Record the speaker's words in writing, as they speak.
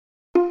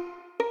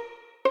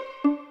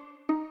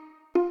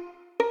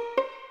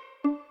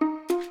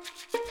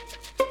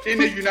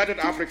in a united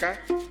Africa,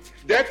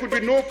 there could be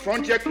no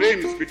frontier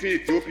claims between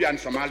Ethiopia and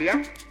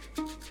Somalia,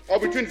 or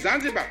between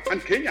Zanzibar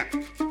and Kenya,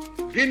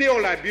 Guinea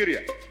or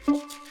Liberia.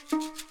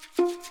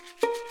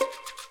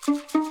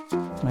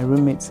 My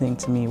roommate saying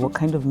to me, what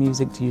kind of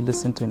music do you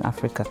listen to in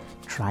Africa?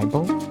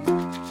 Tribal?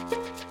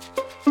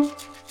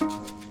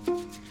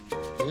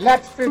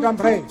 Let freedom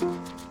reign.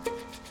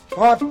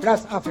 God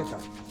bless Africa.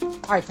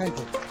 I thank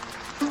you.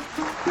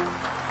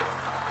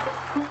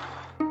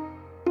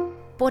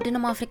 Podden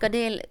om Afrika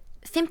del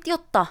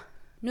 58.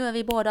 Nu är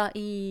vi båda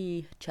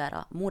i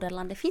kära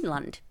moderlandet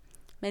Finland.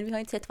 Men vi har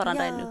inte sett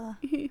varandra ännu.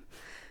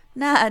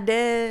 Nej,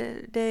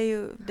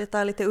 det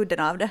tar lite udden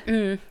av det.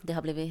 Det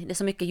är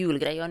så mycket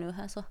julgrejer nu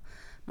här, så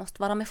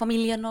måste vara med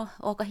familjen och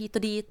åka hit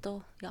och dit.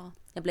 Och, ja,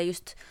 jag blev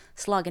just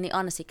slagen i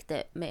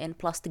ansiktet med en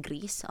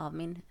plastgris av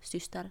min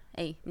syster,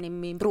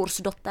 min brors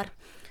dotter.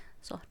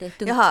 Så det är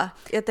tungt. Jaha,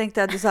 jag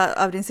tänkte att du sa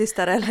av din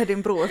syster eller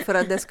din bror, för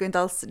att det skulle inte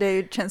alls,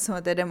 det känns som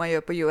att det är det man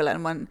gör på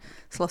julen, man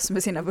slåss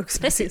med sina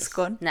vuxna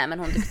syskon. Nej, men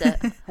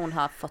hon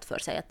har fått för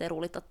sig att det är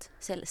roligt att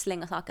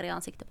slänga saker i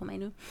ansiktet på mig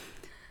nu.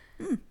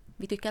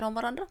 Vi tycker om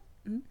varandra.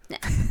 Nej,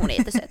 hon är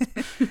jättesöt.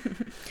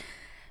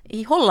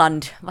 I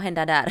Holland, vad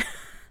händer där?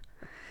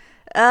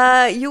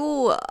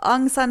 Jo,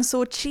 Aung San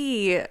Suu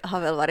Kyi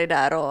har väl varit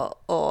där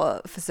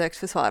och försökt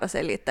försvara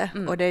sig lite.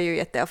 Och det är ju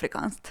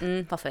jätteafrikanskt.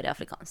 Varför är det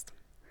afrikanskt?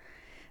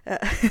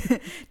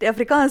 Det är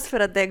afrikanskt för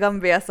att det är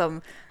Gambia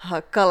som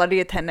har kallat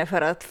dit henne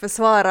för att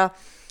försvara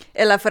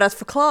eller för att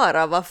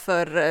förklara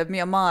varför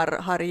Myanmar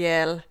har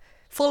ihjäl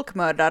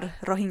folkmördar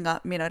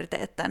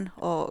rohingya-minoriteten,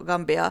 och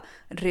Gambia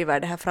driver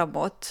det här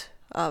framåt.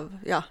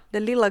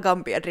 Den lilla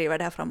Gambia driver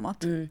det här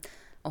framåt.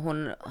 Och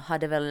hon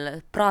hade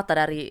väl pratat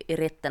där i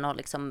rätten och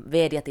liksom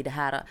vädjat i det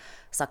här,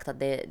 sagt att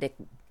det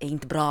är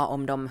inte bra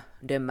om de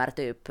dömer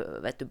typ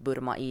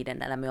Burma i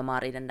den eller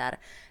Myanmar i den där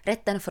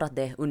rätten, för att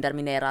det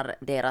underminerar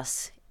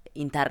deras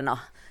interna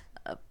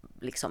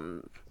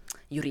liksom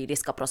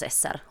juridiska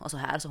processer och så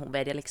här. Så hon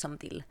vädjar liksom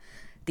till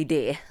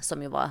det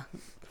som ju var,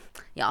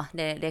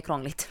 det är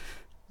krångligt.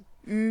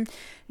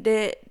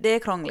 Det är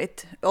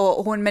krångligt.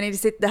 Men i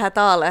det här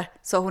talet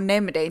så hon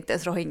nämnde inte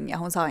ens rohingya,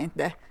 hon sa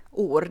inte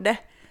ordet.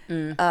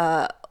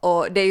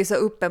 Och det är ju så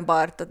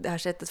uppenbart att det har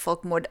skett ett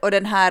folkmord. Och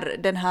den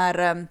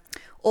här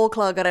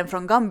åklagaren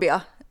från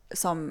Gambia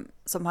som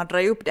har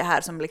dragit upp det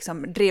här, som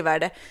liksom driver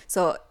det,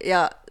 så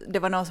det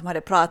var någon som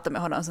hade pratat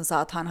med honom som sa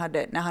att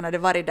när han hade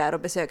varit där och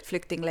besökt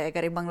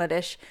flyktingläger i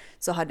Bangladesh,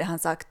 så hade han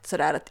sagt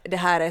sådär att det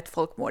här är ett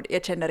folkmord,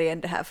 jag känner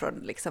igen det här från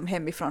liksom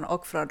hemifrån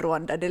och från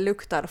Rwanda, det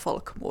luktar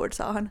folkmord,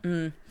 sa han.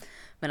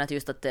 Men att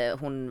just att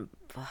hon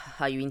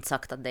har ju inte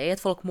sagt att det är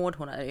ett folkmord.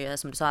 Hon har,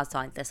 som du sa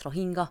inte ens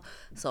rohingya.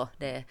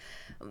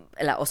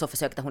 Och så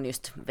försökte hon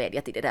just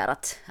vädja till det där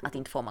att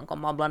inte får man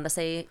komma och blanda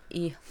sig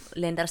i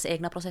länders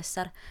egna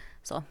processer.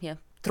 Så jag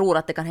tror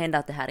att det kan hända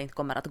att det här inte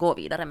kommer att gå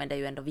vidare, men det är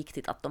ju ändå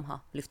viktigt att de har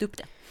lyft upp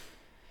det.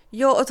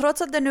 Jo, och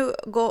trots att det nu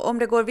om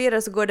det går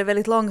vidare så går det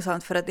väldigt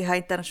långsamt, för att de här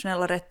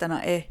internationella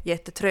rätterna är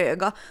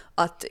jättetröga.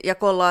 Att jag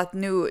kollar att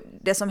nu,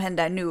 det som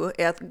händer nu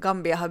är att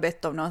Gambia har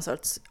bett om någon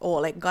sorts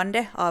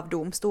åläggande av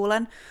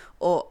domstolen,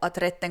 och att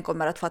rätten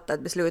kommer att fatta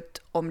ett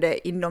beslut om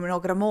det inom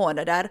några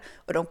månader,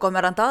 och de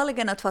kommer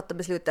antagligen att fatta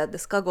beslutet att det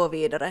ska gå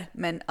vidare,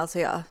 men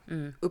alltså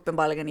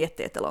uppenbarligen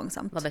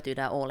jättelångsamt. Vad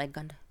betyder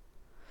åläggande?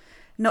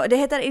 Det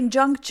heter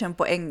injunction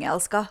på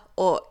engelska,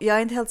 och jag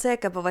är inte helt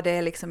säker på vad det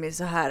är liksom i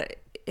så här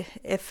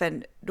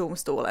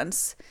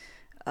FN-domstolens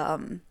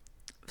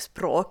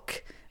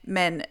språk,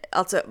 men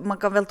alltså man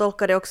kan väl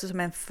tolka det också som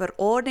en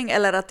förordning,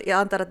 eller att jag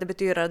antar att det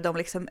betyder att de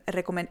liksom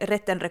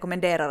rätten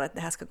rekommenderar att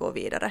det här ska gå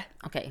vidare.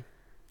 Okej.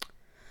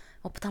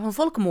 Och på tal om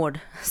folkmord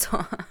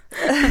så...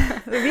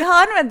 Vi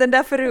har använt den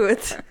där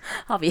förut.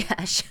 Har vi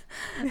hash?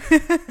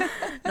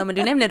 Men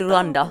du nämnde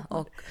Rwanda,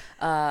 och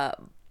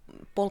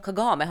Paul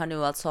Kagame har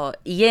nu alltså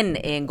igen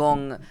en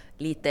gång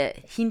lite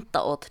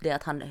hintat åt det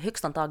att han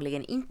högst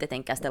antagligen inte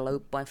tänker ställa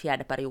upp på en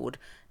fjärde period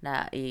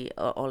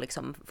och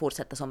liksom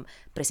fortsätta som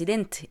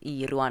president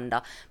i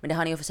Rwanda. Men det har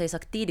han ju för sig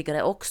sagt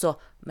tidigare också,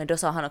 men då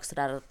sa han också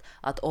där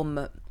att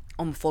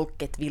om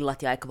folket vill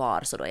att jag är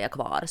kvar, så då är jag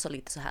kvar. Så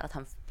lite så här att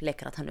han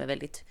läcker att han nu är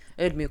väldigt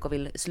ödmjuk och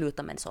vill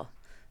sluta, men så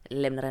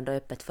lämnar ändå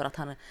öppet för att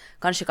han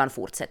kanske kan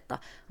fortsätta.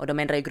 Och de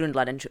ändrar ju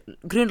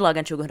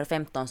grundlagen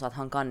 2015 så att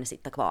han kan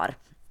sitta kvar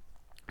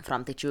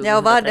fram till 2034. Ja,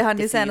 och vad det han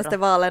i senaste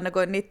valen och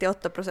går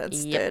 98%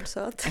 stöd. Så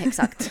att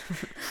exakt.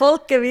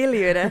 Folket vill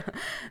ju det.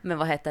 Men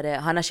vad heter det?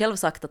 Han har själv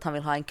sagt att han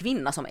vill ha en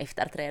kvinna som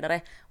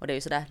efterträdare, och det är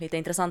ju sådär lite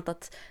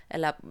intressant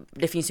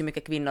det finns ju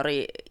mycket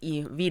kvinnor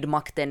vid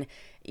makten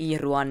i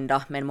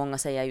Rwanda, men många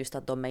säger just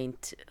att de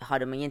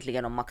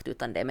egentligen någon makt,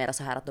 utan det är mer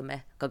så här att de är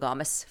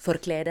Kagames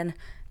förkläden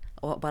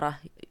och bara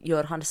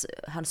gör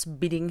hans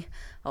bidding.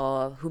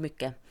 Och hur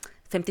mycket?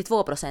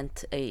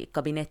 52% i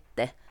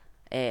kabinettet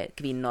är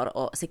kvinnor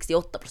och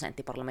 68%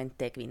 i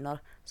parlamentet är kvinnor.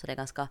 Så det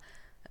är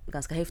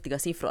ganska häftiga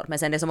siffror. Men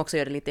sen det som också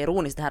gör det lite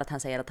ironiskt det här att han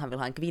säger att han vill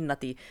ha en kvinna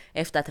till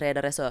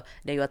efterträdare, så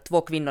det är ju att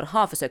 2 kvinnor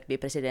har försökt bli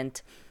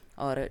president.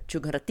 Och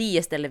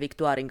 2010 ställde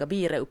Victoire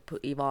Ingabire upp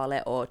i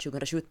valet, och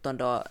 2017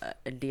 då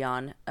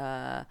Diane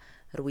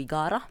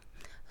Ruigara,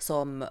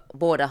 som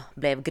båda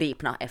blev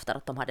gripna efter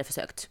att de hade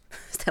försökt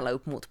ställa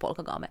upp mot Paul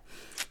Kagame.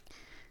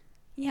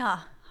 Ja,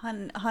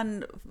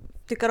 han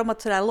tycker om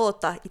att sådär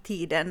låta i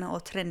tiden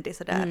och trendig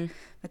sådär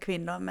med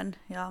kvinnor, men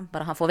ja.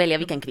 Bara han får välja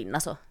vilken kvinna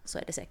så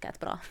är det säkert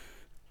bra.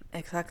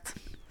 Exakt.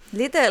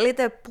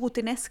 Lite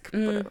putinesk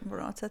på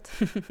något sätt.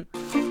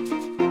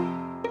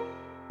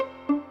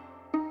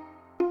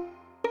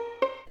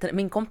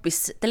 Min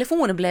kompis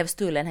telefon blev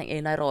stulen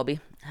i Nairobi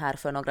här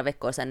för några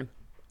veckor sedan.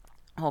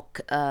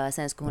 Och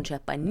sen skulle hon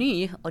köpa en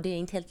ny, och det är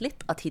inte helt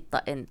lätt att hitta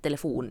en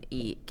telefon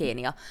i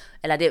Kenya.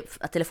 Eller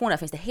att telefoner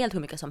finns det helt hur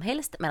mycket som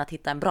helst, men att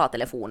hitta en bra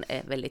telefon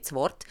är väldigt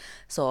svårt.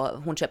 Så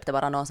hon köpte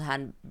bara någon så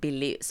här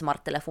billig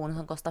smarttelefon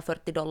som kostar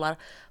 $40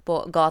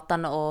 på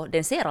gatan, och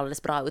den ser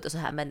alldeles bra ut och så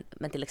här, men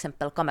till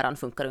exempel kameran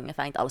funkar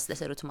ungefär inte alls. Det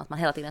ser ut som att man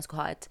hela tiden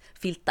skulle ha ett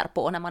filter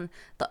på när man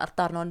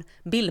tar någon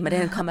bild med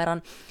den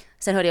kameran.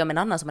 Sen hörde jag om en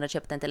annan som hade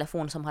köpt en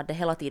telefon som hade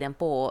hela tiden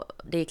på,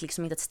 det gick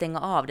liksom inte att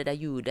stänga av det där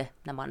ljudet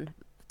när man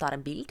tar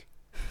en bild,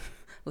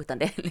 utan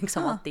det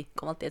liksom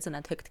kommer alltid ett sånt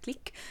här högt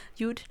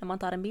klickljud när man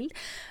tar en bild.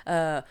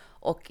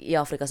 Och i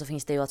Afrika så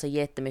finns det ju alltså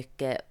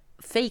jättemycket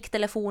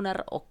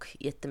fake-telefoner och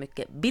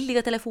jättemycket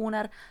billiga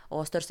telefoner,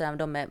 och största av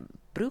dem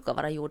brukar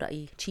vara gjorda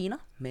i Kina,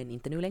 men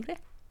inte nu längre.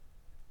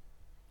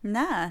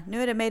 Nej,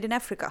 nu är det Made in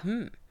Africa.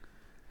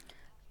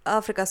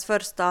 Afrikas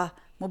första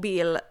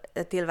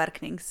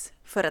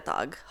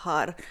mobiltillverkningsföretag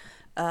har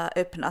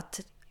öppnat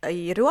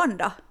i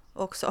Rwanda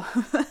också.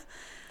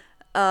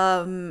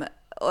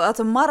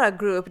 Alltså Mara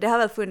Group, det har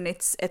väl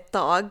funnits ett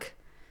tag,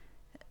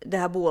 det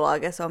här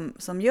bolaget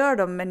som gör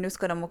dem, men nu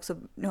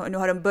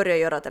har de börjat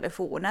göra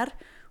telefoner,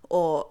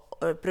 och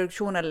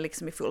produktionen är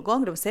liksom i full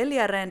gång. De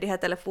säljer de här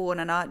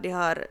telefonerna, de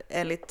har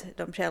enligt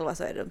dem själva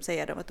så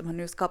säger de att de har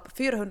nu skapat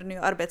 400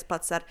 nya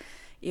arbetsplatser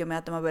i och med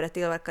att de har börjat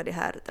tillverka de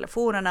här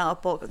telefonerna,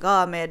 och Paul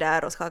Kagame är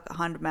där och skakar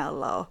hand med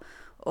alla,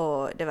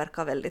 och det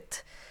verkar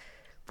väldigt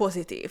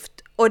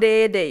positivt. Och det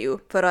är det ju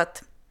för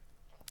att,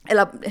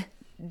 eller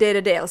det är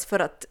det dels för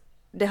att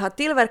det har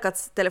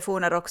tillverkats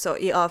telefoner också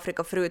i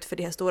Afrika förut för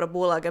de här stora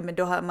bolagen, men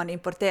då har man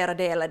importerat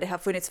delar. Det har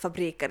funnits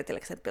fabriker i till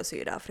exempel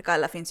Sydafrika,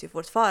 eller finns ju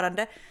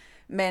fortfarande.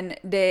 Men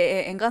det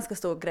är en ganska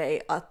stor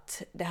grej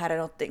att det här är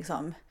någonting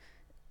som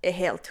är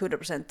helt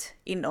 100%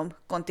 inom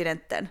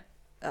kontinenten.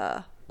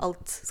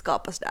 Allt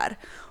skapas där.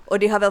 Och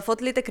de har väl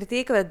fått lite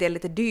kritik över att det är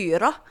lite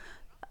dyra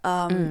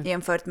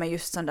jämfört med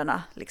just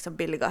sådana liksom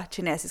billiga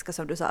kinesiska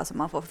som du sa, som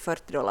man får för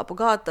 $40 på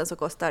gatan, så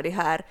kostar de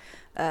här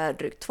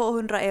drygt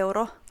 200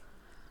 euro.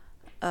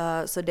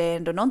 Så det är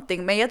ändå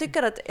någonting. Men jag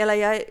tycker att,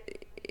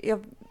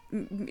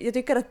 jag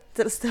tycker att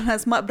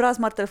bra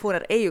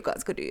smarttelefoner är ju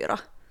ganska dyra.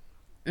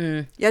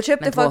 Jag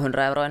köpte men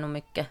 200 euro är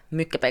nog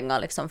mycket pengar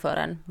liksom för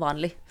en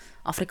vanlig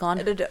afrikan.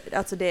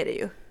 Alltså det är det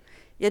ju.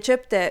 Jag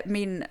köpte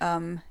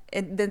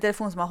den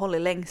telefon som har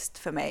hållit längst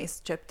för mig,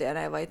 så köpte jag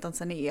när jag var i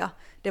Tanzania.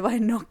 Det var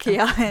en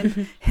Nokia,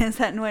 en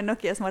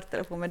Nokia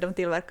smarttelefon, men de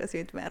tillverkas ju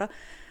inte mera.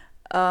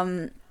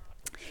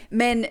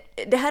 Men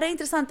det här är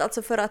intressant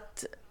alltså för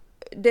att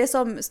det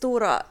som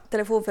stora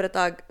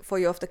telefonföretag får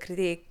ju ofta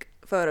kritik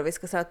för, och vi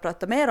ska snart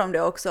prata mer om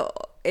det också,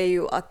 är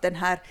ju att den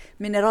här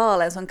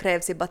mineralen som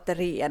krävs i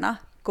batterierna,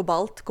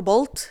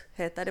 kobolt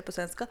heter det på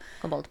svenska.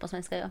 Kobolt på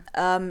svenska, ja.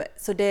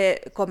 Så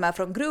det kommer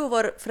från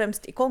gruvor,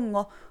 främst i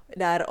Kongo,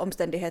 där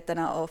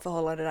omständigheterna och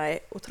förhållandena är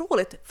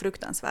otroligt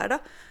fruktansvärda.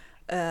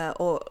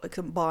 Och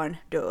liksom barn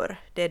dör,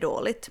 det är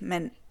dåligt,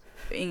 men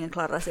ingen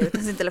klarar sig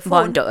utan sin telefon.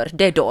 Barn dör,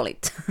 det är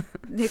dåligt.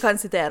 Ni kan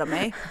citera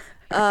mig.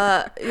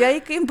 Jag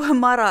gick in på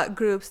Mara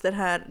Groups,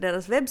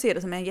 deras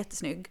webbsida som är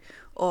jättesnygg,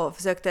 och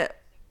försökte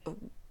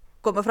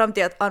komma fram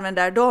till att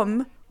använda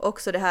dem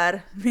också det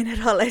här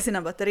mineralet i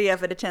sina batterier,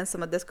 för det känns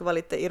som att det skulle vara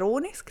lite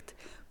ironiskt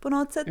på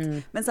något sätt.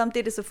 Men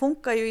samtidigt så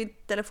funkar ju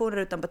inte telefoner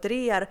utan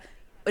batterier,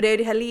 och det är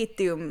de här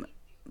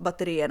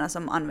litiumbatterierna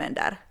som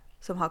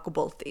har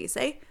kobolt i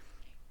sig.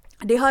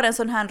 De har en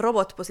sån här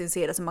robot på sin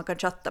sida som man kan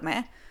chatta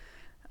med.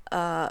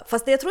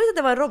 Fast jag tror inte att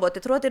det var en robot,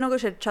 jag tror att i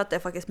något skede chattade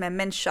jag faktiskt med en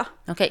människa.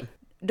 Okej.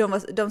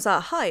 De sa,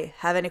 hi,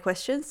 have any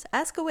questions?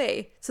 Ask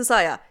away. Så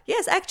sa jag,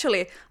 yes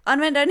actually,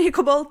 använder ni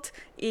kobolt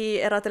i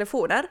era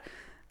telefoner?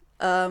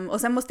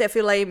 Och sen måste jag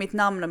fylla i mitt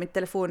namn och mitt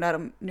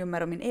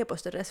telefonnummer och min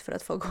e-postadress för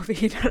att få gå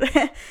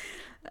vidare.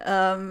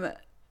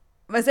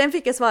 Men sen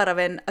fick jag svar av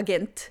en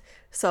agent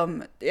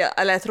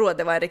eller jag tror att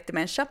det var en riktig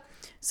människa,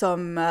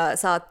 som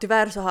sa att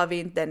tyvärr så har vi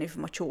inte den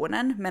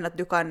informationen, men att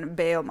du kan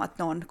be om att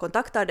någon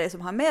kontaktar dig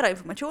som har mera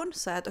information.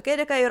 Så att okej,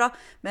 det kan jag göra,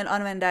 men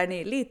använder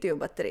ni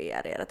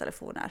litiumbatterier i era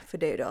telefoner? För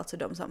det är ju då alltså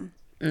de som...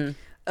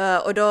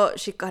 och då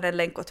skickade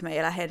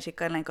hen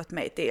skickade en länk åt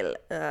mig till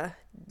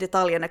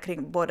detaljerna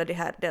kring båda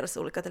deras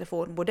olika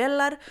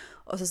telefonmodeller,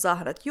 och så sa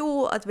han att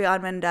vi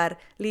använder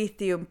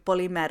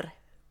litiumpolymer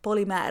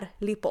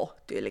lipo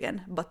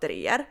tydligen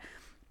batterier.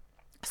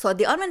 Så att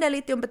de använder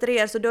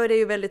litiumbatterier, så då är det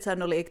ju väldigt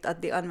sannolikt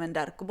att de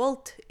använder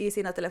kobolt i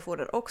sina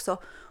telefoner också,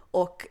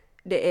 och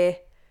det är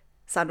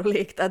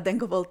sannolikt att den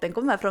kobolten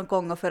kommer från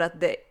Kongo, för att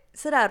det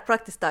sådär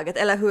praktiskt taget,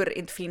 eller hur,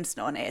 inte finns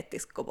någon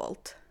etisk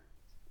kobolt.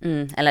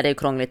 Eller det är ju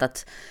krångligt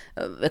att,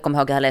 jag kommer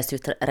ihåg att jag har läst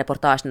ut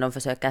reportage när de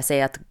försöker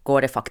se att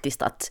går det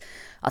faktiskt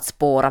att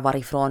spåra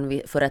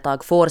varifrån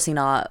företag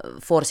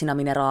får sina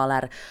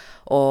mineraler,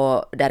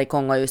 och där i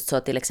Kongo just så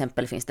till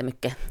exempel finns det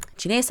mycket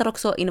kineser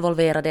också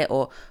involverade,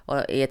 och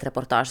i ett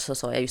reportage så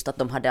såg jag just att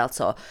de hade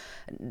alltså,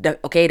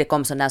 det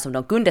kom sån där som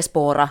de kunde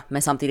spåra,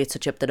 men samtidigt så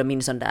köpte de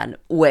in sån där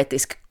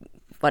oetisk,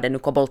 vad det nu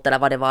kobolt eller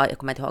vad det var, jag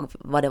kommer inte ihåg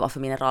vad det var för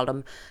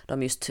mineral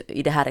de just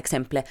i det här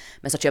exemplet,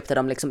 men så köpte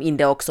de liksom in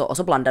det också och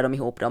så blandade de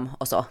ihop dem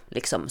och så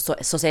liksom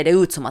så ser det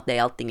ut som att det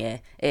allting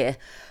är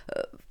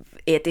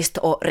etiskt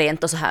och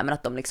rent och så här, men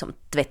att de liksom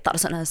tvättar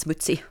sån här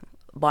smutsig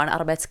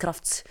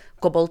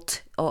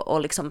barnarbetskraftskobolt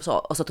och liksom så,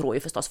 och så tror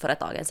ju förstås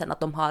företagen sen att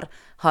de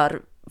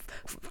har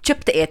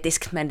köpt det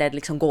etiskt, men det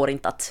liksom går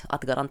inte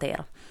att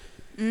garantera.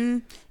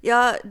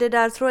 Ja, det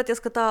där tror jag att jag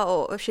ska ta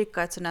och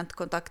skicka ett sådant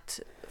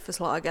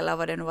kontaktförslag eller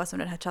vad det nu var som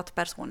den här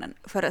chattpersonen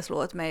föreslog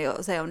åt mig,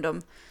 och se om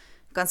de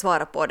kan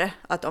svara på det,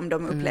 att om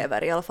de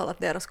upplever i alla fall att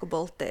deras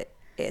kobolt är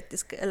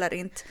etisk eller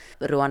inte.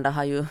 Rwanda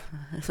har ju,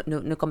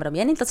 nu kommer de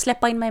igen inte att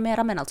släppa in mig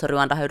mera, men alltså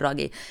Rwanda har ju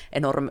dragit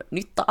enorm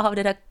nytta av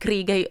det där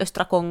kriget i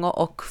östra Kongo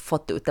och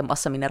fått ut en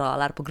massa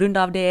mineraler på grund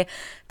av det.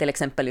 Till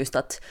exempel just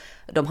att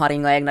de har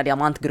inga egna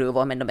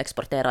diamantgruvor, men de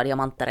exporterar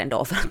diamanter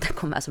ändå för att det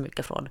kommer så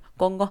mycket från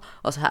Kongo,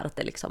 och så här att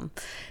det liksom,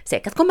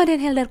 säkert kommer det en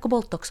hel del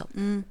kobolt också.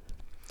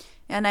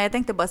 Ja, nej, jag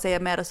tänkte bara säga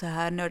mer så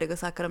här nördiga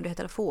saker om de här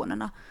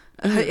telefonerna.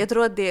 Jag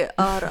tror att det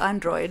är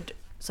Android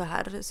så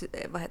här,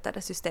 vad heter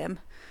det, system.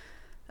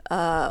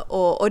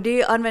 Och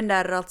de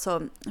använder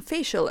alltså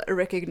facial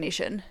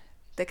recognition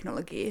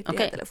teknologi, de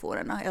här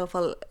telefonerna, i alla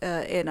fall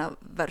ena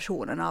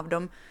versionen av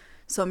dem,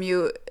 som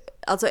ju,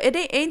 alltså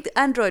är inte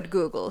Android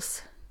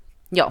Googles?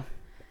 Ja.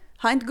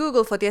 Har inte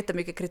Google fått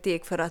jättemycket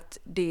kritik för att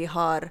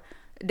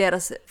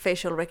deras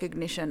facial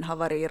recognition har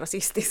varit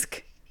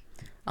rasistisk?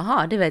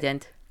 Aha, det vet jag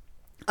inte.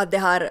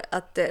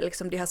 Att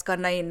liksom de har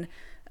skannat in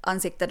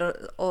ansikten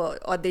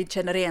och att de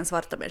känner igen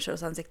svarta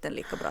människors ansikten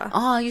lika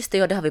bra. Just det,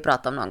 ja, det har vi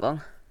pratat om någon gång.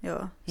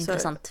 Ja,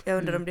 intressant. Så jag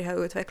undrar om de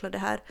har utvecklat det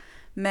här.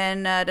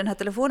 Men den här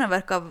telefonen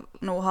verkar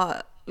nog ha,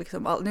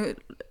 liksom, nu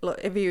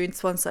är vi ju inte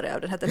sponsrade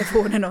av den här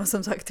telefonen, och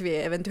som sagt vi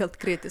är eventuellt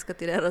kritiska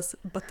till deras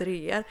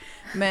batterier.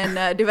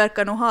 Men de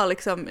verkar nog ha,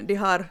 liksom,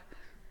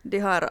 de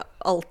har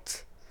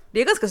allt.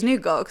 De är ganska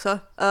snygga också.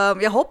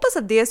 Jag hoppas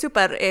att de är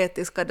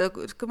superetiska, då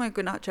skulle man ju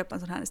kunna köpa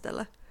en sån här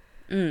istället.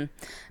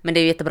 Men det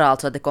är ju jättebra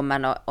alltså att det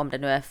kommer, om det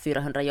nu är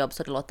 400 jobb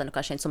så det låter nu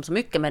kanske inte som så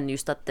mycket, men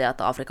just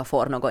att Afrika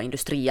får några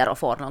industrier och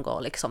får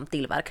någon liksom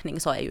tillverkning,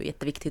 så är ju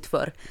jätteviktigt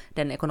för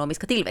den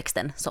ekonomiska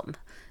tillväxten som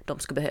de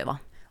skulle behöva.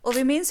 Och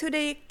vi minns hur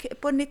det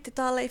gick på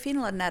 90-talet i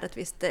Finland när ett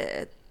visst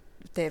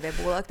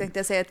tv-bolag, tänkte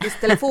jag säga, ett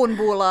visst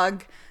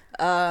telefonbolag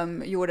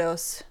gjorde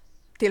oss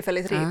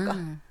tillfälligt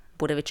rika.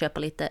 Borde vi köpa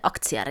lite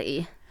aktier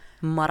i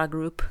Mara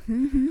Group?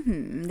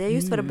 Det är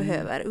just vad de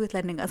behöver,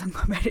 utlänningar som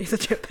kommer dit och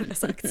köper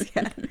dessa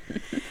aktier.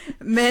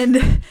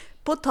 Men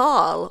på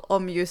tal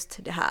om just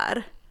det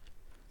här,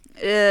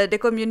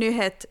 det kom ju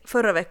nyhet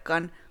förra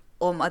veckan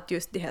om att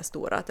just de här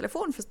stora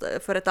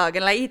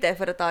telefonföretagen eller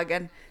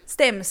IT-företagen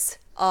stäms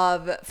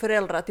av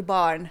föräldrar till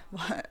barn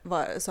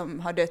som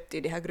har dött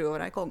i de här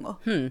gruvorna i Kongo.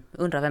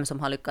 Undrar vem som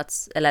har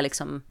lyckats, eller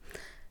liksom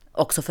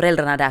också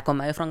föräldrarna där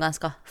kommer ju från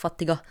ganska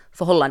fattiga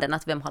förhållanden,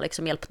 att vem har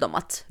liksom hjälpt dem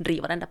att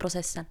driva den där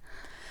processen.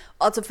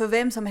 Alltså för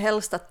vem som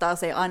helst att ta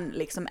sig an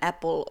liksom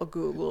Apple och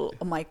Google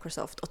och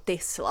Microsoft och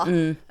Tesla,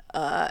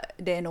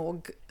 det är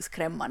nog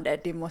skrämmande.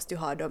 De måste ju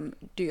ha de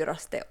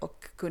dyraste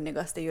och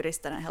kunnigaste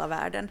juristerna i hela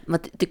världen. Men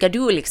tycker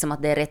du liksom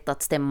att det är rätt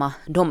att stämma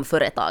de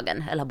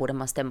företagen, eller borde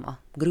man stämma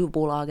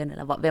gruvbolagen,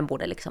 eller vem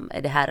borde liksom,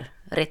 är det här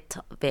rätt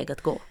väg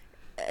att gå?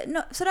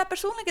 Så där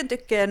personligen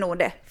tycker jag nog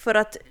det, för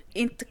att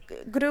inte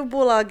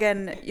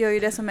gruvbolagen gör ju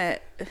det som är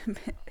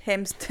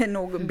hemskt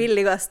nog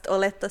billigast och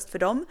lättast för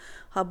dem,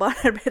 har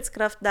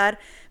barnarbetskraft där,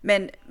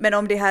 men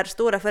om de här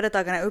stora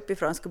företagarna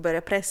uppifrån skulle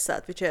börja pressa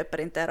att vi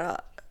köper inte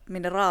era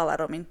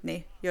mineraler om inte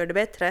ni gör det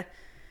bättre,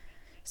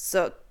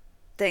 så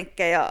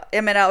tänker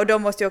jag menar, och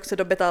de måste ju också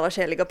då betala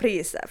skäliga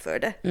priser för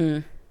det.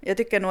 Jag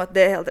tycker nog att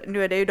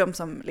nu är det ju de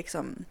som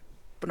liksom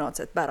på något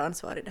sätt bär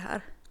ansvar i det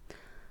här.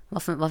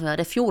 Varför är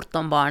det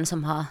 14 barn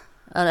som har,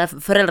 eller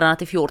föräldrarna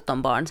till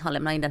 14 barn har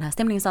lämnat in den här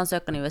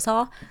stämningsansökan i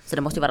USA, så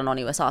det måste ju vara någon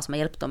i USA som har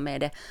hjälpt dem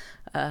med det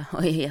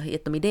och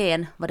gett dem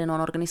idén. Var det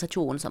någon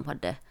organisation som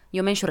hade,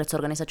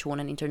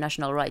 människorättsorganisationen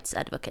International Rights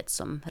Advocates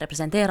som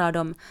representerar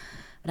dem.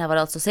 Det här var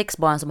alltså 6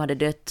 barn som hade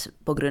dött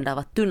på grund av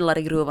att tunnlar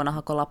i gruvorna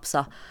har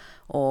kollapsat,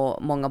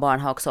 och många barn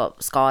har också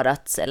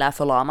skadats eller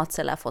förlamats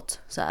eller fått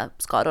så här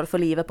skador för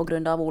livet på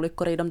grund av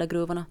olyckor i de där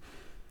gruvorna.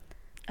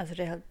 Alltså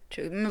det är helt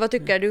sjukt. Men vad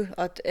tycker du?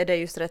 Att är det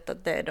just rätt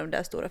att det är de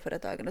där stora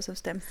företagen som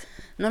stäms?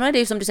 No, det är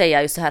ju som du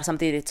säger just så här,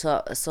 samtidigt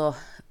så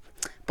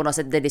på något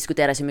sätt det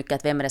diskuteras ju mycket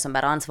att vem är det som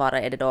bär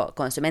ansvaret. Är det då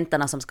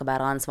konsumenterna som ska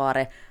bära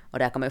ansvaret? Och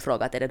där kan man ju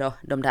fråga att är det då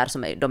de där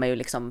som de är ju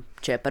liksom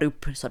köper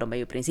upp, så de är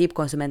ju i princip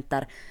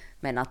konsumenter,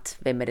 men att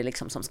vem är det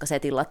liksom som ska se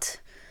till att,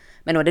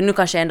 men är det nu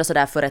kanske ändå så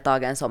där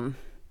företagen som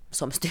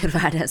styr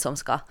världen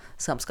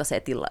som ska se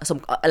till,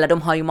 eller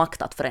de har ju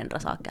makt att förändra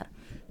saker.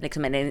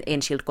 liksom en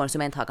enskild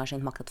konsument har kanske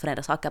inte makt att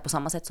förändra saker på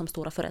samma sätt som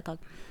stora företag.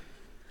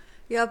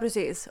 Ja,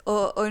 precis.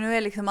 Och nu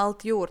är liksom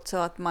allt gjort så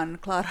att man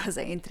klarar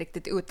sig inte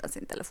riktigt utan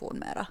sin telefon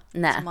mera.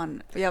 Nej.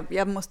 Så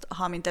jag måste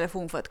ha min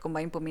telefon för att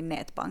komma in på min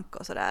nätbank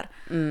och sådär.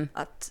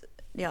 Att,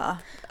 ja,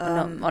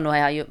 Och nu har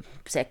jag ju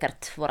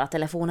säkert våra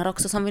telefoner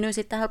också som vi nu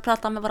sitter här och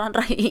pratar med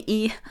varandra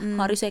i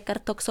har ju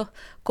säkert också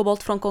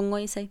kobolt från Kongo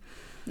i sig.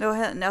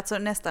 ja, alltså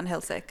nästan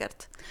helt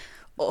säkert.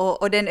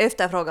 Och den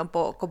efterfrågan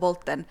på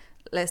kobolten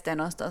läste jag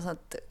någonstans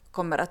att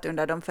kommer att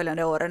under de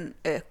följande åren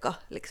öka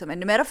liksom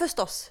ännu mer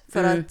förstås.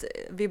 För att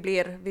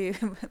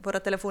våra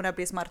telefoner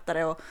blir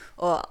smartare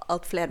och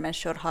allt fler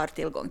människor har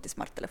tillgång till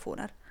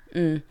smarttelefoner.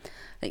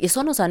 Jag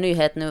såg någon sån här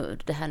nyhet nu,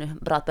 det här nu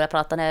bra att börja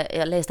prata, när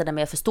jag läste det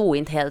men jag förstod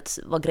inte helt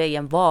vad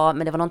grejen var,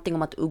 men det var någonting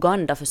om att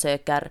Uganda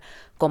försöker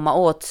komma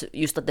åt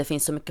just att det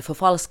finns så mycket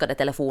förfalskade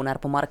telefoner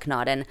på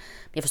marknaden.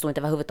 Jag förstod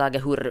inte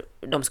överhuvudtaget hur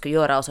de skulle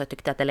göra och så jag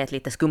tyckte att det lät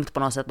lite skumt på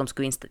något sätt att de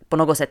skulle på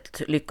något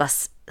sätt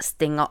lyckas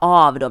stänga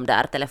av de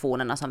där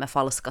telefonerna som är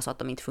falska så att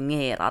de inte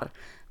fungerar.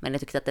 Men jag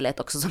tyckte att det lät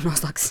också som någon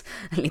slags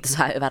lite så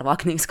här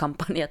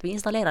övervakningskampanj att vi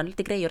installerar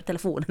lite grejer i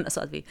telefonerna så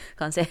att vi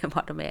kan se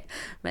var de är.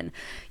 Men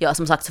ja,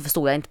 som sagt så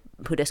förstod jag inte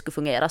hur det skulle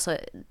fungera så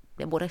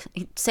jag borde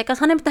säkert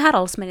ha nämnt det här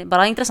alls, men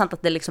bara intressant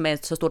att det liksom är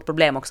ett så stort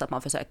problem också att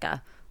man försöker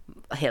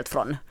helt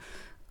från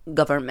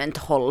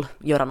government-håll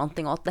göra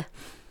någonting åt det.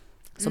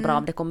 Så bra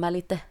om det kommer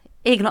lite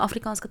egna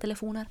afrikanska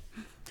telefoner.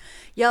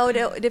 Ja, och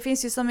det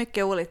finns ju så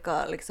mycket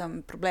olika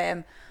liksom,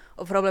 problem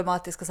och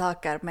problematiska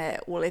saker med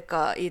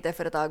olika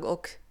IT-företag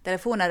och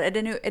telefoner.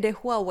 Är det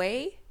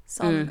Huawei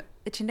som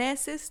är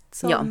kinesiskt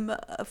som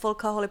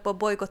folk har hållit på att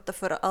bojkotta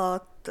för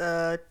att,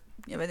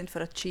 jag vet inte,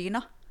 för att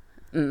Kina?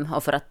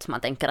 Och för att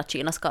man tänker att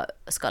Kina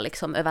ska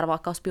liksom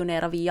övervaka och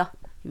spionera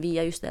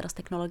via just deras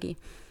teknologi.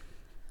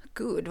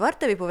 Gud,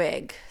 vart är vi på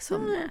väg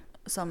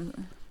som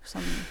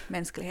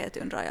mänsklighet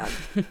undrar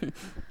jag.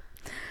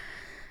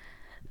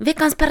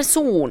 Veckans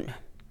person!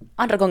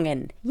 Andra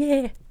gången.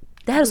 Yeah!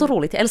 Det här är så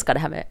roligt, jag älskar det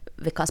här med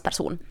veckans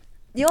person.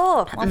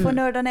 Ja, man får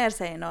nörda ner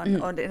sig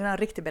och det är en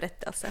riktig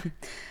berättelse.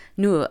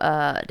 Nu,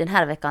 den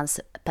här veckans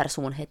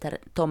person heter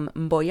Tom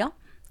Mboya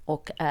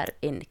och är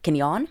en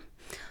kenyan.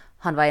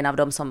 Han var en av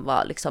dem som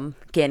var liksom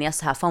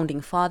Kenias här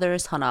founding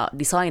fathers. Han har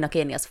designat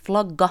Kenias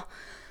flagga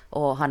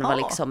och han var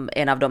liksom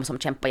en av dem som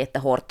kämpade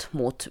jättehårt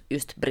mot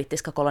just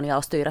brittiska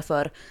kolonialstyre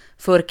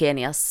för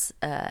Kenias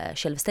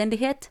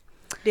självständighet.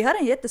 De har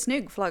en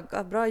jättesnygg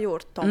flagga, bra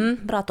gjort Tom.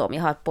 Bra Tom,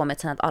 jag har på mig ett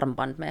sånt här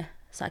armband med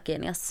så här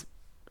Kenias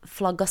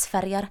flaggas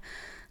färger.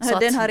 Så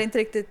den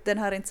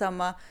har inte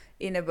samma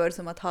innebörd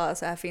som att ha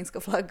så här finska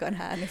flaggan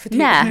här nu för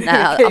tiden.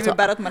 Nej, Det alltså,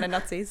 bara att man är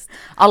nazist.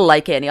 Alla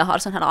i Kenya har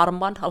sån här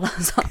armband. Alla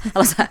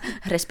så här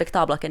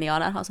respektabla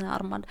kenyaner har sån här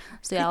armband.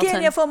 Så I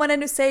Kenya får man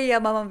ännu säga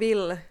vad man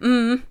vill.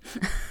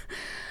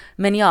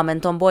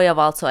 Men Tom Mboya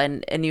var alltså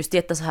en just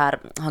jätte så här,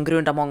 han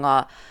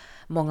grundade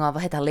många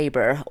vad heter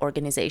labor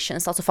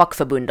organizations, alltså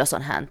fackförbund och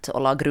sånt här,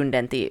 och la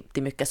grunden till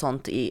mycket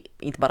sånt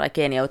inte bara i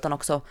Kenya utan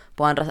också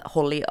på andra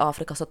håll i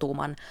Afrika. Så tog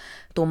man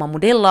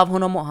modell av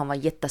honom och han var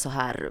jätte så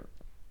här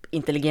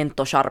intelligent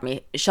och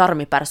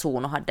charmig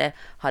person och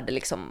hade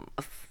liksom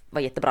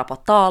var jättebra på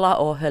att tala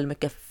och höll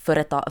mycket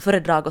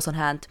föredrag och sånt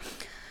här.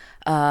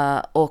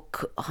 Och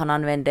han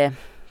använde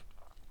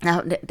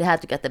det här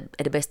tycker jag att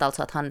är det bästa,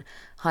 alltså att han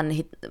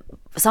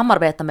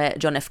samarbetade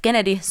med John F.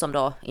 Kennedy som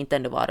då inte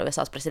ännu var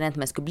USAs president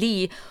men skulle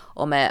bli,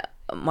 och med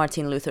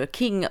Martin Luther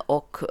King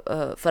och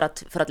för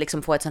att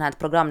liksom få ett sånt här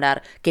program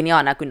där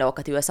kenyaner kunde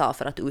åka till USA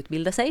för att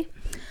utbilda sig.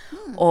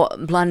 Och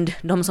bland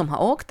de som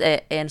har åkt är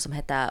en som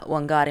heter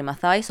Wangari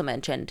Maathai som är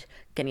en känd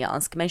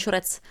kenyansk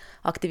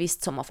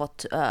människorättsaktivist som har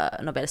fått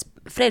Nobels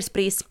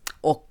fredspris,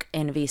 och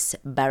en viss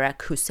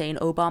Barack Hussein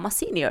Obama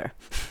Senior.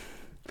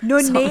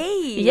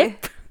 Nej!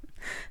 Jepp.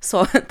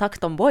 Så tack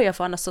Tom Mboya,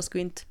 för annars så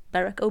skulle inte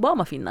Barack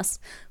Obama finnas.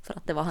 För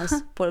att det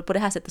var på det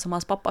här sättet som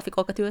hans pappa fick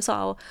åka till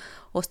USA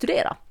och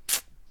studera.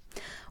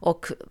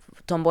 Och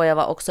Tom Mboya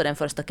var också den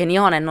första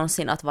kenyanen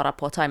någonsin att vara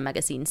på Time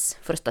Magazines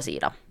första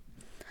sida.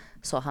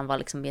 Så han var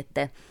liksom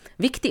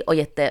jätteviktig och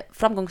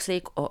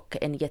jätteframgångsrik och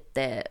en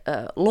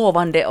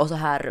jättelovande och så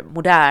här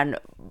modern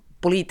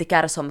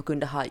politiker som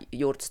kunde ha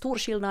gjort stor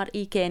skillnad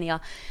i Kenya.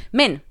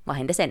 Men vad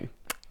hände sen?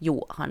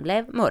 Jo, han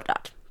blev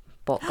mördad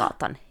på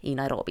gatan i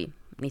Nairobi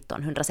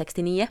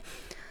 1969.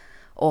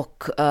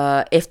 Och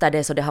efter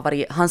det så det har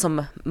varit, han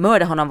som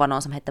mördade honom var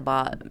någon som hette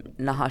bara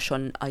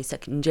Nahashon Isaac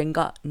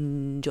Njenga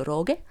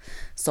Njoroge,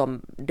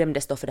 som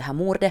dömdes då för det här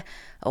mordet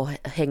och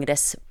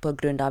hängdes på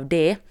grund av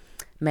det.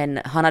 Men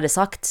han hade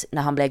sagt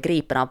när han blev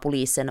gripen av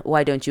polisen,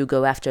 "Why don't you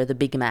go after the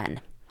big man?"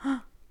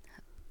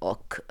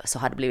 Och så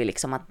hade det blivit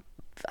liksom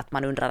att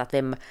man undrar att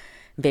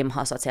vem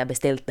har så att säga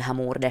beställt det här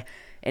mordet.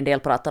 En del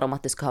pratar om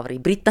att det ska ha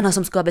varit britterna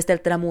som ska ha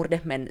beställt det här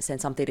mordet, men sen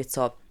samtidigt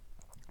så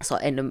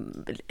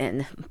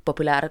en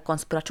populär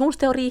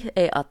konspirationsteori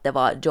är att det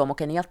var Jomo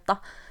Kenyatta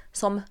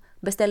som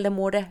beställde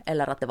mordet,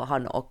 eller att det var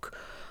han och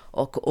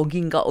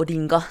Oginga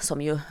Odinga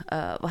som ju,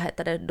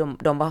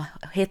 de var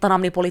heta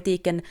namn i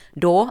politiken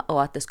då,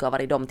 och att det skulle ha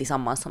varit de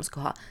tillsammans som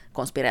skulle ha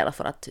konspirerat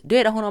för att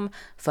döda honom,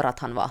 för att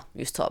han var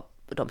just så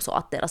de sa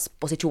att deras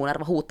positioner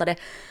var hotade.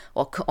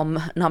 Och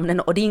om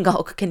namnen Odinga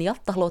och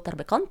Kenyatta låter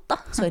bekanta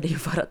så är det ju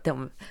för att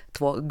de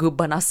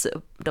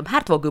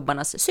här två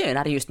gubbarnas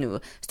söner just nu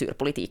styr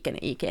politiken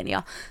i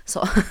Kenya.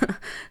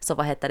 Så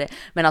vad heter det?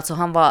 Men alltså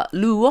han var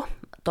Luo,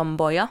 Tom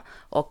Mboya,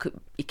 och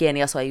i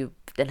Kenya så är ju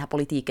den här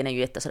politiken är ju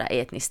jätte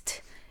sådär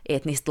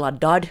etniskt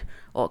laddad,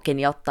 och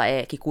Kenyatta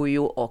är Kikuyu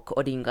och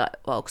Odinga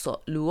var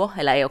också Luo,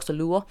 eller är också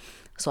Luo,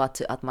 så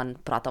att man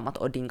pratar om att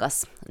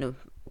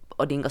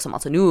Odinga som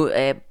alltså nu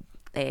är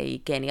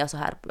i Kenya så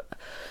här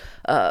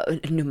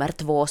nummer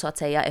 2 så att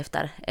säga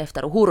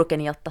efter Uhuru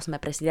Kenyatta som är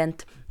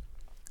president,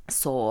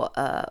 så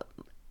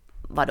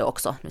var det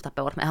också, nu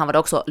tappar jag åt mig, han var det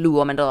också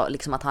Luo, men då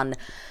liksom att han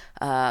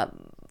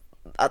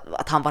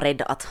att han var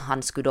rädd att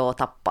han skulle då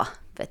tappa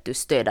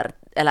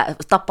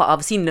av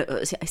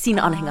sin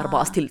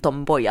anhängarbas till Tom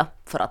Mboya,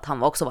 för att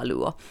han också var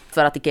Luo.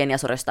 För att i Kenya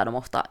så röstar de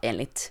ofta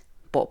enligt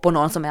på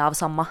någon som är av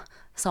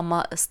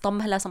samma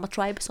stam eller samma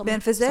tribe som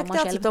men försökte som man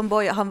alltså själv. Tom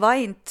Mboya,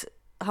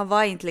 han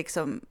var inte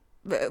liksom,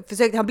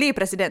 försökte han bli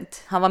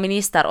president? Han var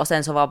minister, och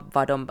sen så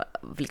var de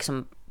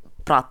liksom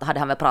hade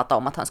han väl pratat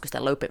om att han skulle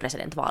ställa upp i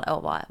presidentvalet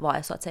och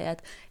var så att säga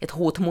ett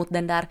hot mot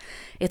den där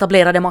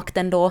etablerade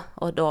makten då.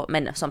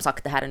 Men som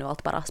sagt, det här är nu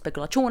allt bara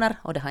spekulationer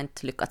och det har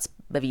inte lyckats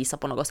bevisa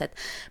på något sätt.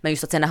 Men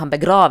just att sen när han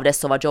begravdes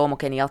så var Jomo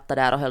Kenyatta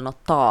där och höll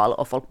något tal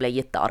och folk blev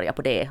jättearga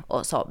på det,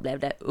 och så blev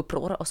det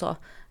uppror och så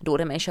dog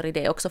det människor i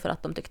det också för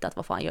att de tyckte att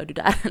vad fan gör du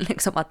där?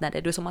 liksom att när det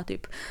är du som har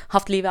typ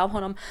haft livet av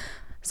honom.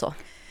 Så.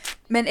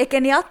 Men är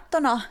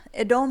Kenyattarna,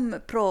 är de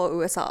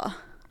pro-USA?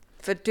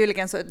 För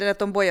tydligen så, det där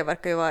Tom Mboya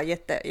verkar ju vara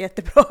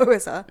jättebra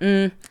USA.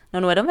 Nu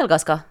är de väl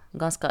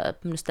ganska,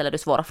 nu ställer du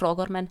svåra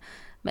frågor,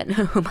 men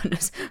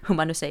hur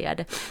man nu säger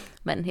det.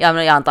 Men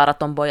jag antar att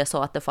Tom Mboya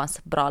så att det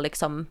fanns bra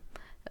liksom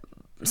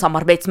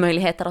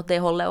samarbetsmöjligheter åt det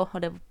hållet,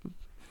 och det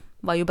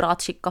var ju bra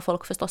att skicka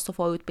folk förstås och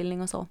få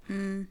utbildning och så.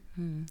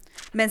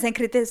 Men sen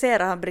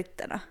kritiserar han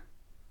britterna.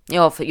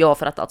 Ja,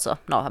 för att alltså,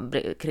 han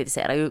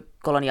kritiserar ju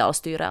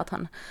kolonialstyret, att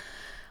han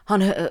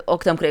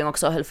åkte omkring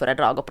också och höll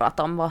föredrag och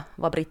pratade om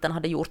vad britterna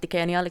hade gjort i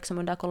Kenya liksom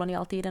under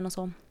kolonialtiden och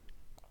så.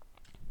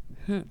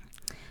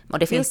 Och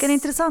det Vilken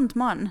intressant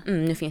man.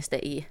 Nu finns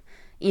det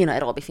i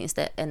Nairobi finns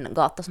det en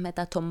gata som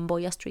heter Tom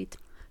Mboya Street.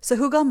 Så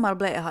hur gammal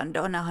blev han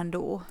då när han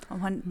dog?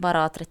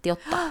 Bara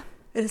 38.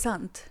 Är det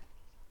sant?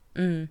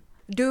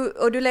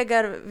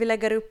 Vi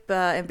lägger upp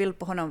en bild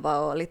på honom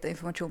och lite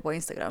information på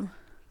Instagram.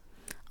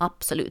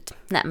 Absolut.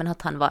 Nej, men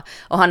att han var,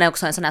 och han är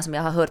också en sån här som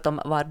jag har hört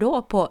om var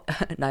då på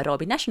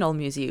Nairobi National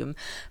Museum,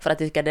 för att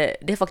jag tycker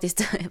det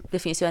faktiskt, det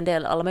finns ju en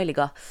del alla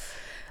möjliga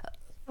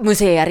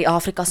museer i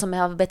Afrika som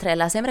är av bättre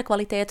eller sämre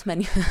kvalitet,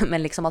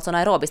 men liksom alltså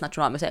Nairobis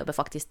nationalmuseum är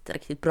faktiskt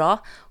riktigt bra,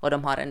 och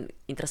de har en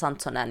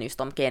intressant sån där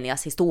just om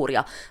Kenias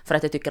historia, för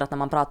att jag tycker att när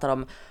man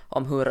pratar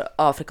om hur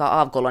Afrika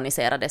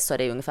avkoloniserades så är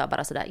det ju ungefär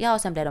bara sådär, ja,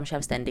 och sen blev de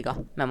självständiga,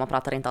 men man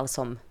pratar inte alls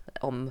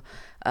om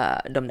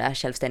de där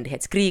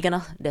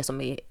självständighetskrigarna, det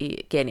som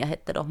i Kenya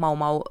hette då Mau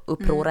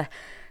Mau-upproret,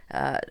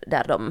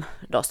 där de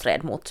då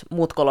stred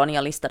mot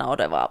kolonialisterna, och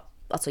det var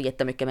alltså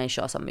jättemycket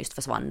människor som just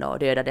försvann och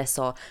dödades,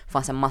 och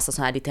fanns en massa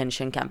sådana här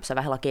detention camps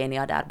över hela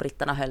Kenya där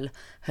britterna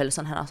höll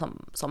sådana här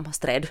som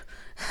stred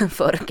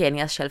för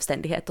Kenias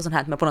självständighet och sånt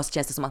här, men på något sätt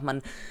känns det som att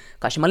man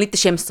lite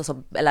skäms och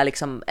så,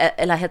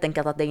 eller helt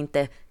enkelt att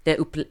det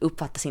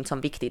uppfattas inte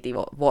som viktigt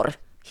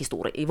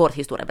i vårt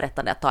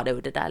historieberättande att ta det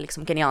ur det där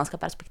liksom kenyanska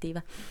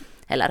perspektivet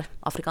eller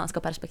afrikanska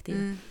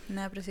perspektivet.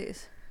 Nej,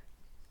 precis.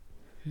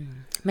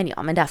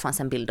 Men där fanns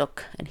en bild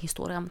och en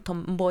historia om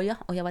Tom Mboya,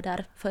 och jag var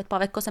där för ett par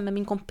veckor sedan med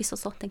min kompis och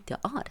så tänkte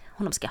jag,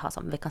 honom ska jag ha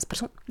som veckans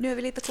person. Nu är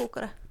vi lite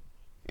klokare.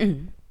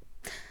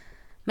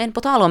 Men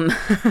på tal om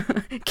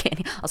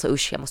Kenya, alltså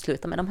usch, jag måste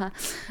sluta med de här,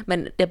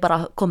 men det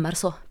bara kommer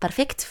så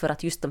perfekt för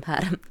att just de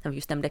här, vi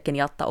just nämnde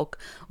Kenyatta och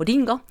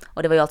Odinga,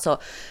 och det var ju alltså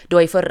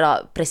då i förra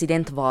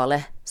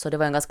presidentvalet, så det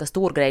var en ganska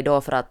stor grej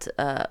då för att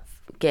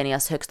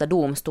Kenias högsta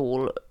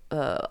domstol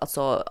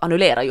alltså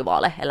annullerade ju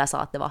valet, eller sa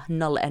att det var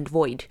null and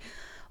void.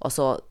 Och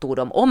så tog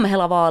de om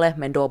hela valet,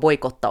 men då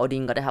bojkottade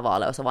Odinga det här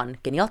valet och så vann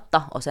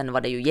Kenyatta. Och sen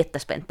var det ju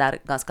jättespänt där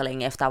ganska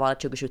länge efter valet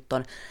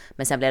 2017.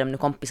 Men sen blev de nu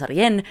kompisar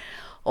igen.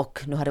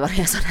 Och nu har det varit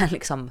en sån här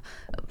liksom,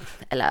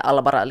 eller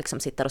alla bara liksom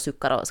sitter och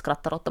suckar och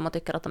skrattar åt dem och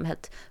tycker att de är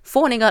helt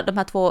fåniga, de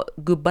här två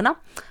gubbarna.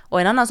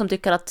 Och en annan som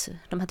tycker att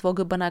de här två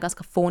gubbarna är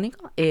ganska fåniga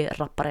är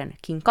rapparen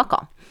King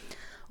Kaka.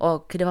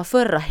 Och det var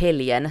förra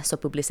helgen så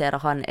publicerade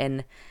han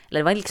eller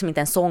det var liksom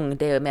inte en sång,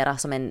 det är mer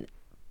som en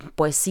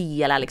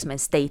poesi eller liksom en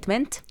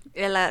statement.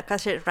 Eller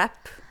kanske rap.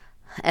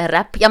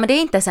 Rap, ja men det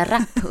är inte ens en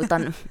rap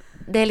utan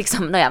det är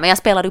liksom, men jag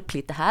spelar upp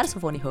lite här så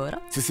får ni höra.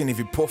 Sisi ni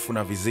vipofu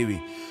na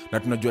viziwi na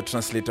tunajua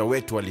translator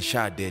wetu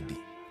alisha dedi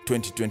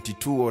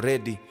 2022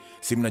 already,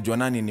 si mnajua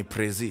nani ni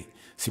prezi,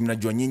 si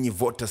mnajua nyinyi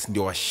voters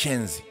ndio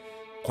washenzi.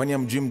 Kwani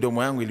hamjui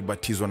mdomo yangu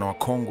ilibatizwa na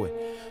wakongwe?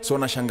 Så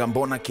nashanga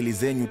mbona akili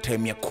zenyu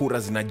time ya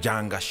kura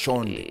zinajanga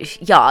shonde.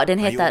 Ja, den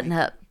heter den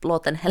här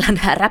låten, eller den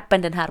här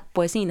rappen, den här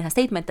poesin, den här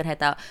statementen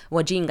heter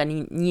Wajinga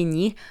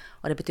Nyinyi,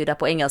 och det betyder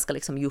på engelska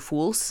liksom you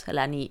fools,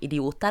 eller ni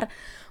idioter.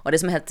 Och det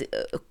som är helt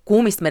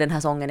komiskt med den här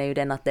sången är ju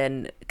den att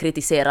den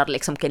kritiserar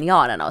liksom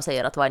kenyanerna och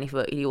säger att vad är ni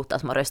för idioter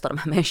som har röstat de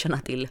här människorna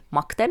till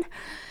makten.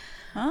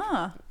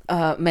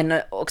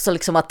 Men också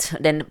liksom att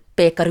den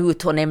pekar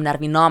ut och nämner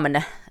vid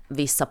namn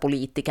vissa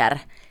politiker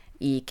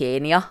i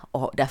Kenya,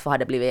 och därför har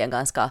det blivit en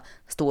ganska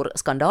stor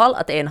skandal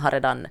att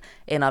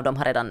en av dem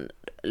har redan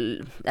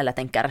eller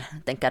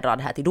tänker dra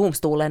det här till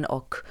domstolen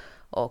och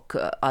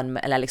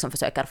eller liksom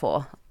försöker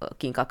få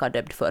King Kaka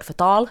dömd för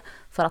förtal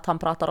för att han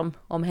pratar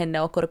om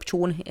henne och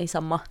korruption i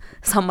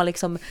samma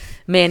liksom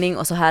mening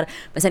och så här.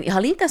 Men sen jag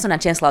har lite en sån här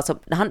känsla, alltså,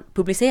 när han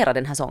publicerade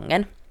den här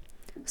sången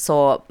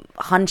så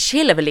han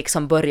själv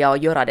liksom började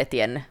göra det till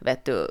en,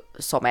 vet du,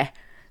 som är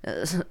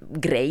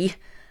grej.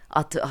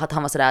 Att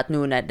han var sådär att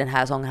nu när den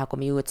här sången har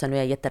kommit ut så nu är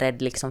jag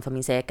jätterädd liksom för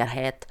min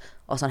säkerhet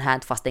och sånt här,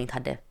 fast det inte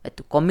hade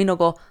kommit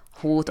något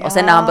hot. Ja. Och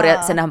sen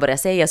när han började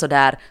säga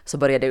sådär så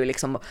började det ju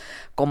liksom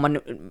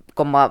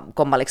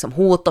komma liksom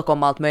hot och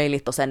komma allt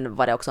möjligt, och sen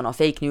var det också någon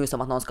fake news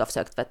om att någon ska ha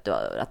försökt,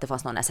 att det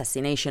fanns någon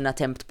assassination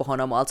attempt på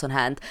honom och allt sånt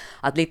här.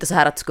 Att lite så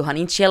här att skulle han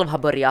inte själv ha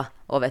börjat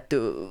och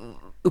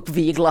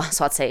uppvigla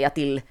så att säga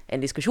till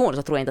en diskussion,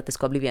 så tror jag inte att det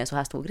skulle ha blivit en så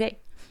här stor grej.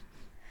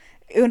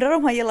 Undrar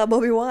om han gillar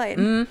Bobby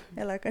Wine,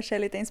 eller kanske är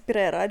lite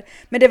inspirerad.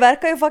 Men det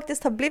verkar ju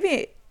faktiskt ha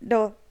blivit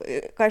då,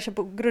 kanske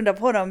på grund av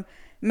honom,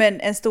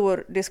 men en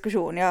stor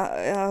diskussion.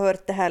 Jag har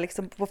hört det här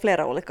liksom på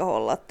flera olika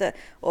håll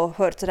och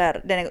hört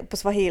sådär, den är på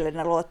swahili den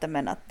här låten,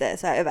 men att det är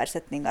så här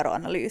översättningar och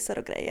analyser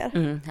och grejer.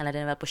 Eller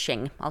den är väl på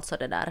sheng, alltså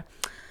det där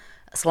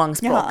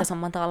slangspråket som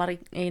man talar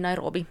i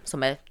Nairobi,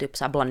 som är typ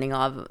så här blandning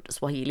av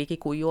swahili,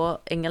 kikuyu och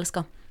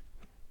engelska.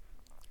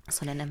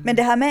 Men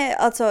det här med,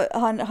 alltså,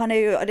 han är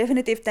ju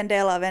definitivt en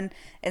del av en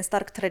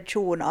stark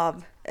tradition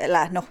av,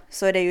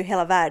 så är det ju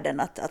hela världen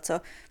att alltså,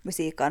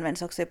 musik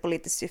används också i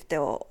politiskt syfte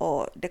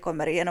och det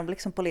kommer igenom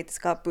liksom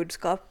politiska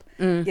budskap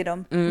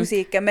genom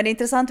musiken. Men det är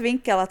intressant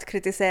vinkel att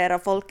kritisera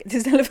folk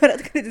istället för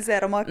att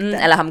kritisera makten.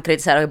 Eller han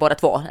kritiserar ju båda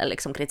två, eller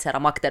liksom kritiserar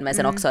makten, men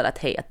sen också att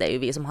hej, att det är ju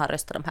vi som har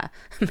röstat de här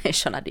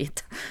människorna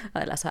dit.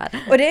 Eller så här.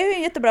 Och det är ju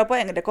en jättebra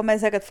poäng, det kommer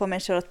säkert få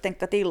människor att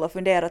tänka till och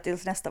fundera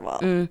tills nästa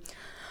val.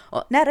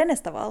 Och när är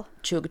nästa val?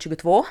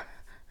 2022.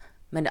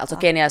 Men alltså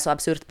Kenya är så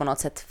absurt på något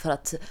sätt, för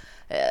att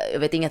jag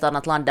vet inget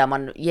annat land där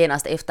man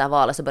genast efter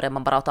valet så börjar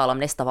man bara tala om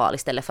nästa val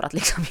istället för att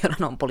liksom göra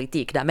någon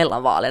politik där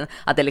mellan valen.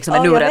 Att det liksom är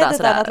nu redan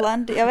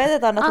sådär. Jag vet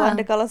ett annat land,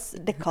 det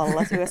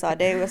kallas USA,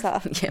 det är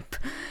USA. Yep.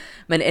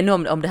 Men ännu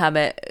om det här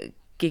med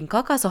King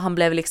Kaka, så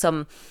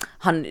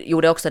han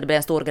gjorde också, det blev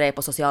en stor grej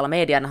på sociala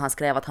medier när han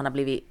skrev att han har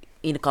blivit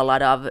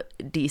inkallad av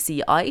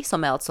DCI,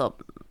 som är alltså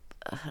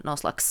någon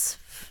slags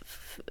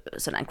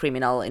sån här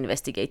criminal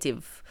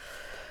investigative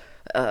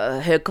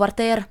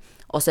högkvarter,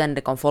 och sen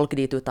det kom folk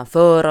dit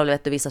utanför och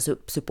vet du, visa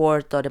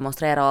support och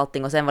demonstrera och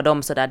allting, och sen var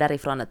de så där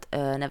därifrån att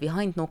nej, vi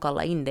har inte nog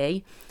kallat in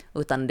dig,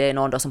 utan det är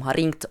någon då som har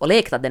ringt och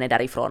lekt att den är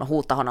därifrån och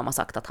hotat honom och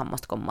sagt att han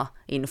måste komma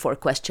in for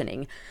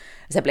questioning.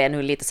 Så blev jag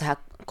nu lite så här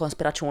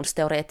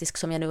konspirationsteoretisk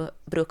som jag nu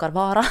brukar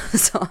vara,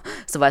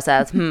 så var jag så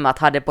här att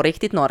hade på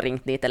riktigt någon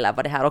ringt dit, eller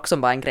var det här också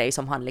bara en grej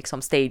som han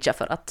liksom stagear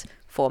för att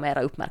få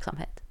mera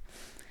uppmärksamhet?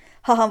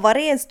 Har han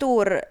varit en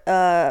stor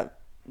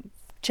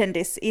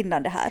kändis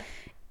innan det här?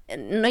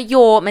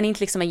 Jo, men inte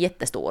liksom en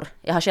jättestor.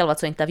 Jag har själv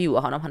alltså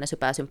intervjuat honom, han är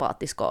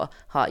supersympatisk och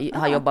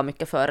har jobbat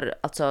mycket för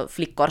alltså,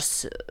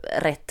 flickors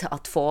rätt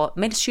att få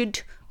mensskydd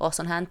och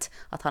sånt här.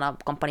 Att han har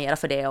kampanjerat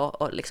för det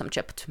och liksom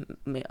köpt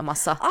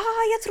massa.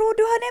 Jag tror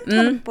du har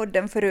nämnt honom på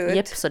den förut.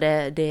 Japp, så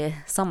det är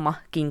samma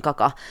King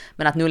Kaka.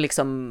 Men att nu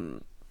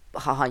liksom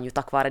har han ju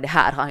tack vare det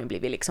här har han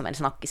blivit liksom en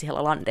snackis i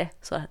hela landet.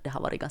 Så det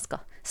har varit ganska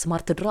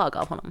smart drag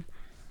av honom.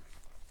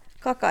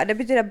 Kaka, det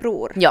betyder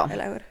bror, ja.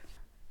 Eller hur?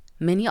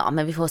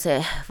 Men vi får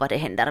se vad det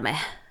händer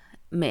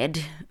med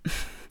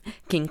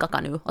King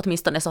Kaka nu.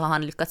 Åtminstone så har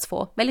han lyckats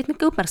få väldigt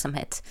mycket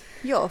uppmärksamhet.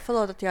 Ja,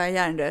 förlåt att jag är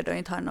hjärndöd och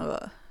inte har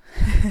några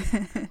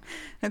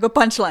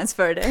punchlines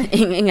för det.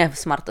 Inget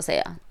smart att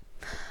säga.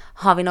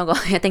 Har vi något?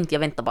 Jag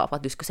väntar bara på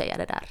att du skulle säga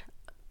det där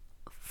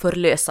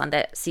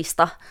förlösande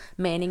sista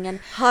meningen.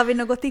 Har vi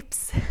något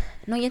tips?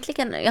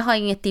 Egentligen, jag har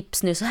inget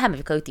tips nu så här, men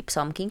vi kan ju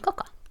tipsa om King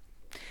Kaka.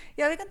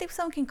 Ja, vi kan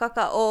tipsa om King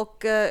Kaka,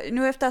 och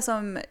nu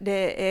eftersom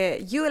det är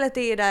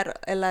juletider,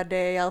 eller det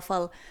är i alla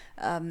fall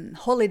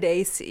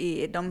holidays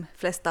i de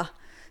flesta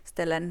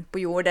ställen på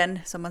jorden,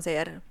 som man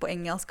säger på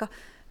engelska,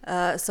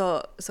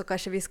 så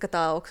kanske vi ska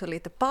ta också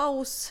lite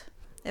paus,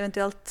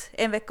 eventuellt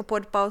en vecka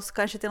poddpaus,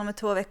 kanske till och med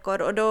 2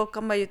 veckor, och då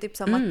kan man ju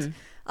tipsa om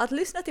att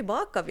lyssna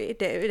tillbaka vid.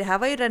 Det här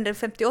var ju den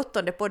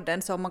 58:e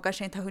podden, så man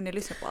kanske inte har hunnit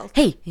lyssna på allt.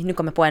 Hej, nu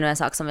kommer jag på ännu en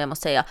sak som jag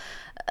måste säga.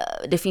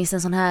 Det finns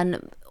en sån här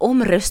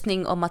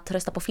omröstning om att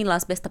rösta på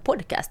Finlands bästa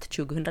podcast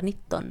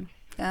 2019.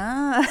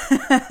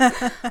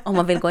 Om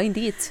man vill gå in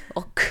dit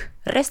och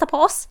rösta på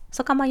oss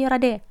så kan man göra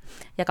det.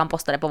 Jag kan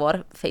posta det på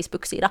vår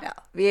Facebook-sida.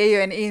 Ja, vi är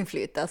ju en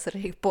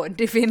inflytelserik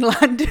podd i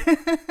Finland.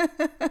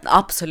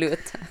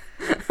 Absolut.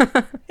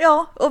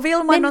 Ja, och vill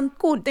man Men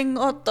någonting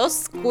åt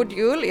oss, god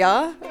jul,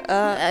 ja.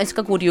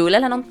 Önska god jul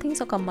eller någonting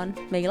så kan man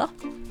mejla.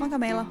 Man kan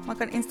mejla, man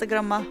kan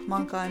instagramma,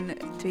 man kan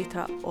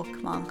twittra och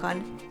man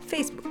kan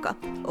facebooka.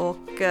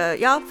 Och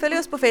ja, följ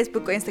oss på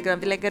Facebook och Instagram.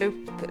 Vi lägger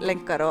upp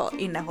länkar och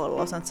innehåll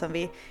och sånt som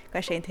vi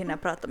kanske inte hinner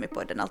prata om i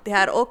podden alltid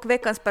här. Och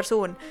veckans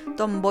person,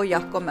 Tom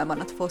Boja, kommer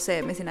man att få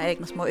se med sina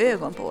egna små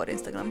ögon på vår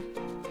Instagram.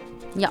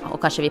 Ja,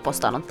 och kanske vi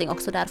postar någonting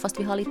också där fast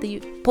vi har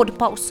lite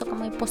poddpaus så kan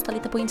man ju posta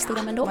lite på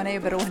Instagram ändå. Man är ju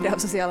beroende av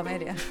sociala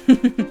medier.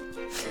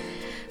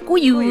 God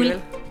jul! God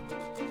jul.